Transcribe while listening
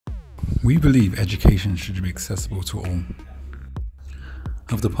We believe education should be accessible to all.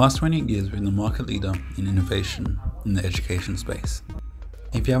 Over the past 28 years, we've been the market leader in innovation in the education space.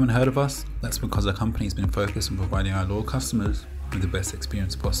 If you haven't heard of us, that's because our company has been focused on providing our loyal customers with the best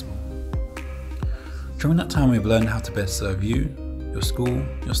experience possible. During that time, we've learned how to best serve you, your school,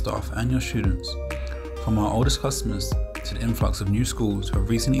 your staff, and your students. From our oldest customers to the influx of new schools who have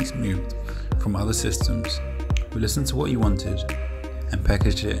recently moved from other systems, we listened to what you wanted and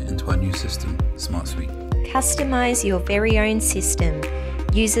packaged it into our new system, Smart Suite. Customize your very own system.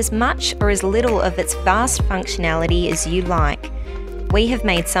 Use as much or as little of its vast functionality as you like. We have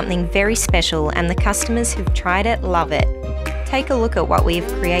made something very special and the customers who've tried it love it. Take a look at what we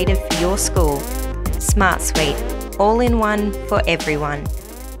have created for your school. Smart Suite, all in one for everyone.